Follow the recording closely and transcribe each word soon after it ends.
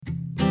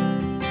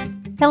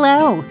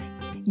Hello!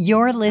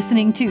 You're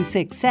listening to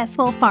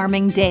Successful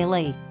Farming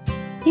Daily.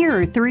 Here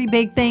are 3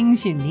 big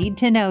things you need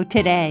to know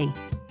today.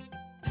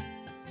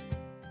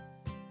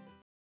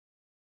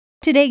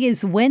 Today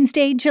is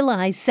Wednesday,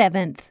 July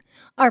 7th.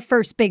 Our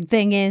first big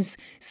thing is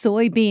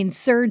soybeans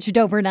surged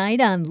overnight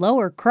on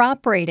lower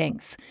crop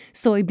ratings.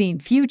 Soybean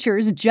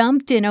futures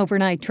jumped in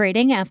overnight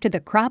trading after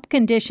the crop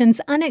conditions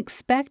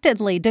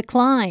unexpectedly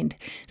declined.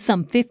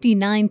 Some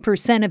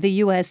 59% of the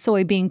U.S.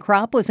 soybean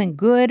crop was in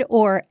good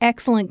or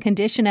excellent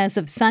condition as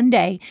of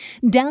Sunday,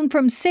 down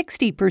from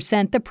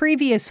 60% the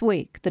previous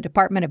week, the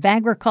Department of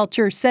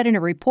Agriculture said in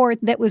a report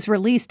that was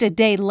released a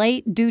day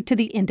late due to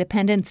the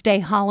Independence Day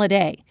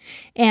holiday.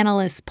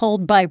 Analysts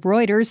polled by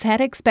Reuters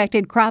had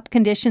expected crop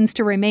conditions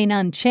to remain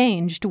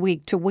unchanged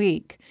week to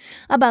week.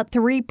 About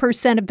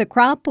 3% of the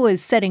crop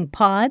was setting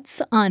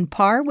pods, on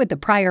par with the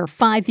prior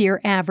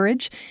 5-year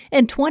average,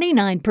 and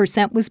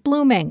 29% was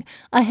blooming,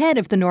 ahead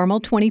of the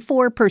normal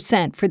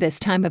 24% for this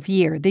time of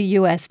year, the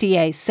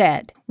USDA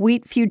said.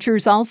 Wheat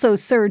futures also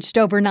surged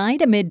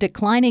overnight amid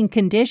declining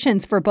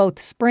conditions for both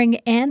spring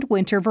and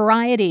winter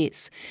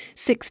varieties.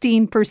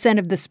 16%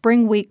 of the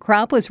spring wheat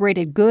crop was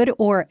rated good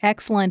or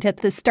excellent at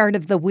the start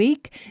of the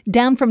week,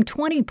 down from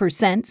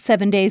 20%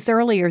 7 days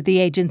earlier, the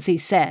agency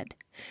said.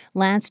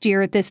 Last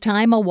year at this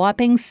time, a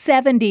whopping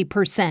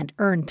 70%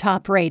 earned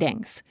top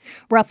ratings.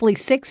 Roughly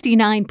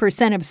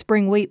 69% of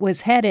spring wheat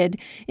was headed,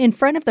 in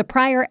front of the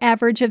prior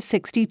average of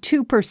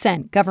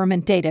 62%,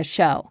 government data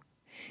show.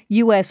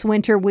 U.S.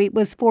 winter wheat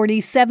was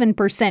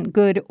 47%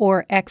 good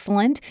or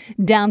excellent,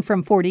 down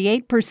from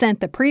 48%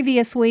 the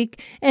previous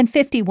week and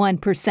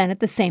 51% at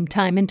the same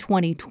time in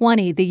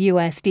 2020, the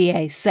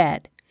USDA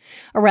said.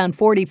 Around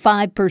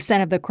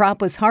 45% of the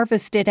crop was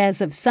harvested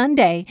as of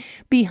Sunday,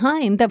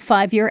 behind the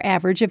 5-year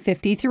average of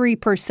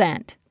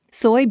 53%.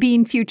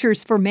 Soybean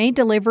futures for May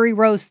delivery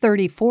rose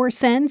 34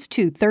 cents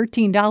to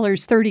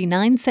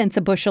 $13.39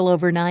 a bushel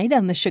overnight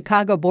on the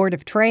Chicago Board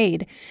of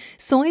Trade.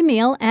 Soy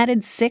meal added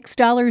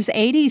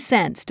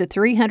 $6.80 to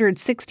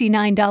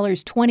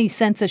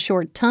 $369.20 a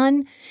short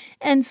ton,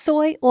 and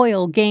soy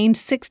oil gained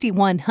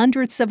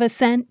 0.61 of a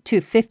cent to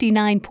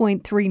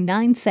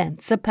 59.39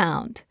 cents a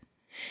pound.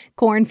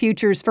 Corn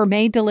futures for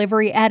May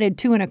delivery added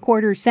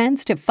 2.25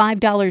 cents to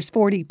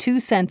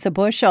 $5.42 a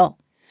bushel.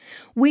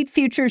 Wheat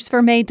futures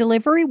for May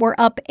delivery were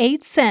up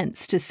 8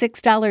 cents to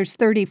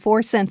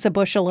 $6.34 a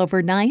bushel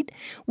overnight,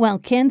 while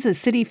Kansas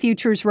City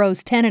futures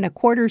rose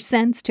 10.25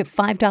 cents to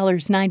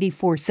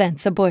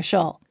 $5.94 a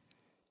bushel.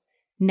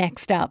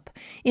 Next up,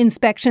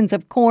 inspections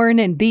of corn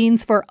and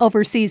beans for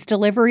overseas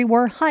delivery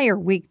were higher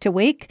week to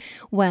week,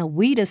 while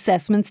wheat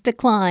assessments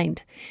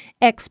declined.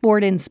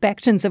 Export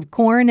inspections of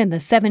corn in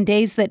the 7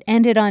 days that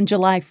ended on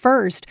July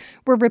 1st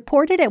were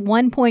reported at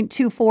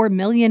 1.24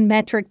 million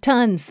metric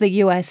tons,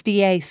 the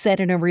USDA said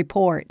in a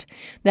report.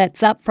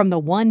 That's up from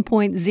the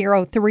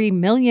 1.03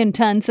 million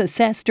tons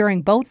assessed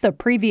during both the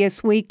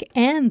previous week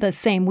and the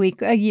same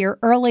week a year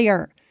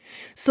earlier.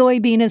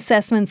 Soybean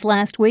assessments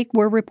last week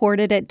were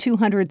reported at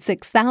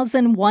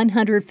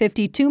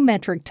 206,152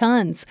 metric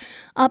tons,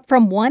 up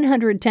from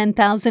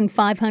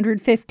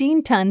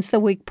 110,515 tons the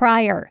week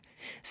prior.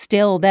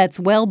 Still, that's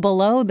well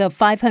below the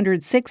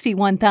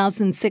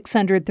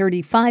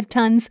 561,635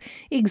 tons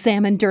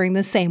examined during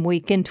the same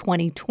week in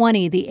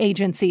 2020, the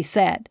agency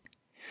said.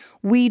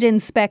 Wheat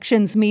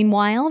inspections,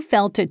 meanwhile,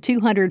 fell to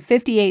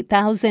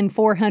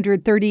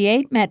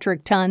 258,438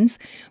 metric tons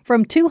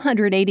from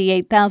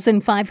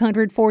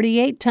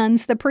 288,548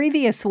 tons the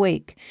previous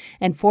week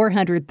and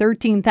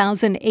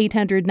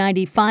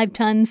 413,895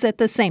 tons at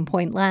the same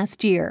point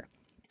last year.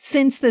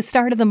 Since the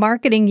start of the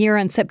marketing year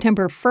on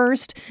September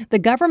 1st, the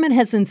government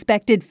has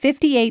inspected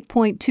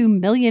 58.2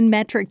 million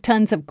metric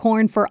tons of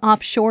corn for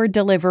offshore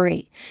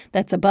delivery.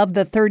 That's above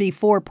the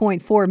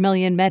 34.4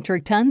 million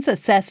metric tons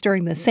assessed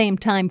during the same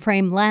time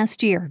frame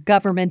last year,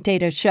 government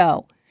data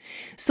show.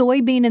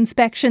 Soybean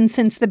inspections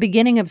since the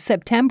beginning of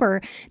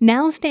September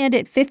now stand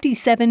at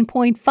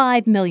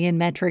 57.5 million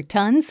metric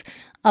tons,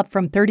 up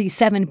from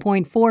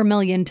 37.4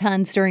 million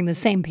tons during the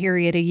same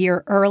period a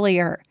year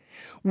earlier.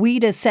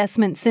 Wheat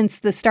assessments since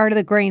the start of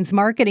the grains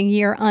marketing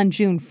year on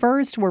June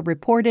 1st were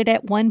reported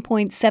at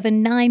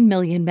 1.79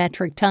 million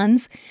metric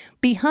tons,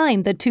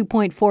 behind the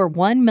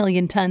 2.41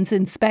 million tons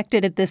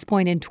inspected at this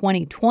point in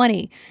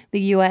 2020,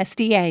 the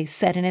USDA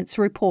said in its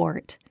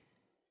report.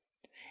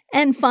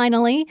 And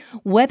finally,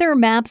 weather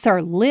maps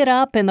are lit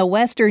up in the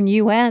western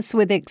U.S.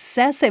 with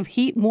excessive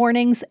heat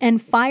warnings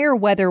and fire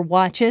weather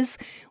watches,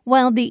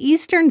 while the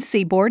eastern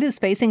seaboard is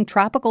facing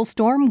tropical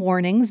storm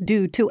warnings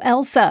due to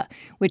Elsa,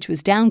 which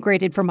was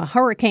downgraded from a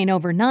hurricane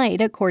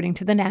overnight, according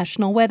to the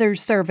National Weather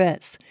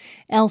Service.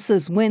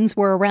 Elsa's winds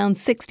were around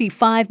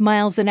 65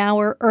 miles an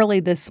hour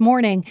early this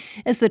morning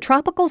as the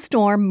tropical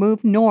storm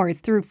moved north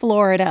through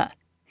Florida.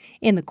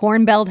 In the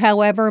Corn Belt,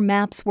 however,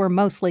 maps were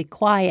mostly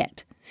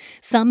quiet.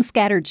 Some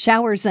scattered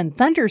showers and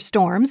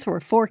thunderstorms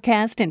were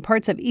forecast in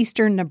parts of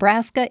eastern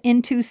Nebraska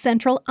into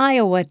central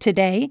Iowa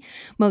today,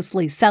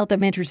 mostly south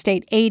of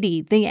Interstate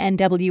 80, the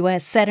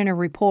NWS said in a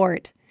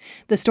report.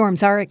 The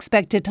storms are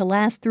expected to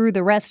last through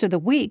the rest of the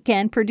week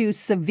and produce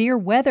severe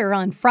weather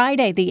on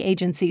Friday, the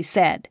agency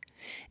said.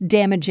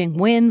 Damaging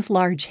winds,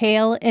 large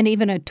hail, and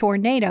even a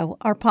tornado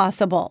are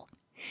possible.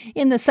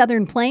 In the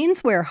southern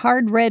plains, where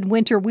hard red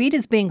winter wheat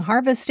is being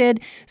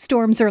harvested,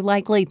 storms are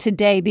likely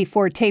today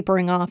before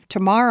tapering off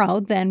tomorrow,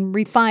 then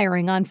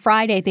refiring on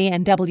Friday, the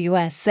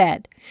NWS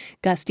said.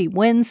 Gusty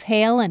winds,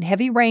 hail, and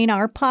heavy rain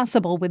are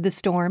possible with the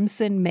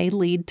storms and may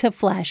lead to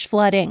flash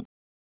flooding.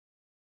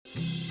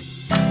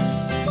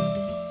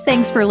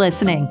 Thanks for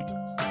listening.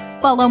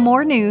 Follow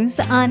more news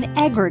on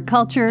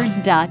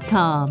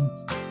agriculture.com.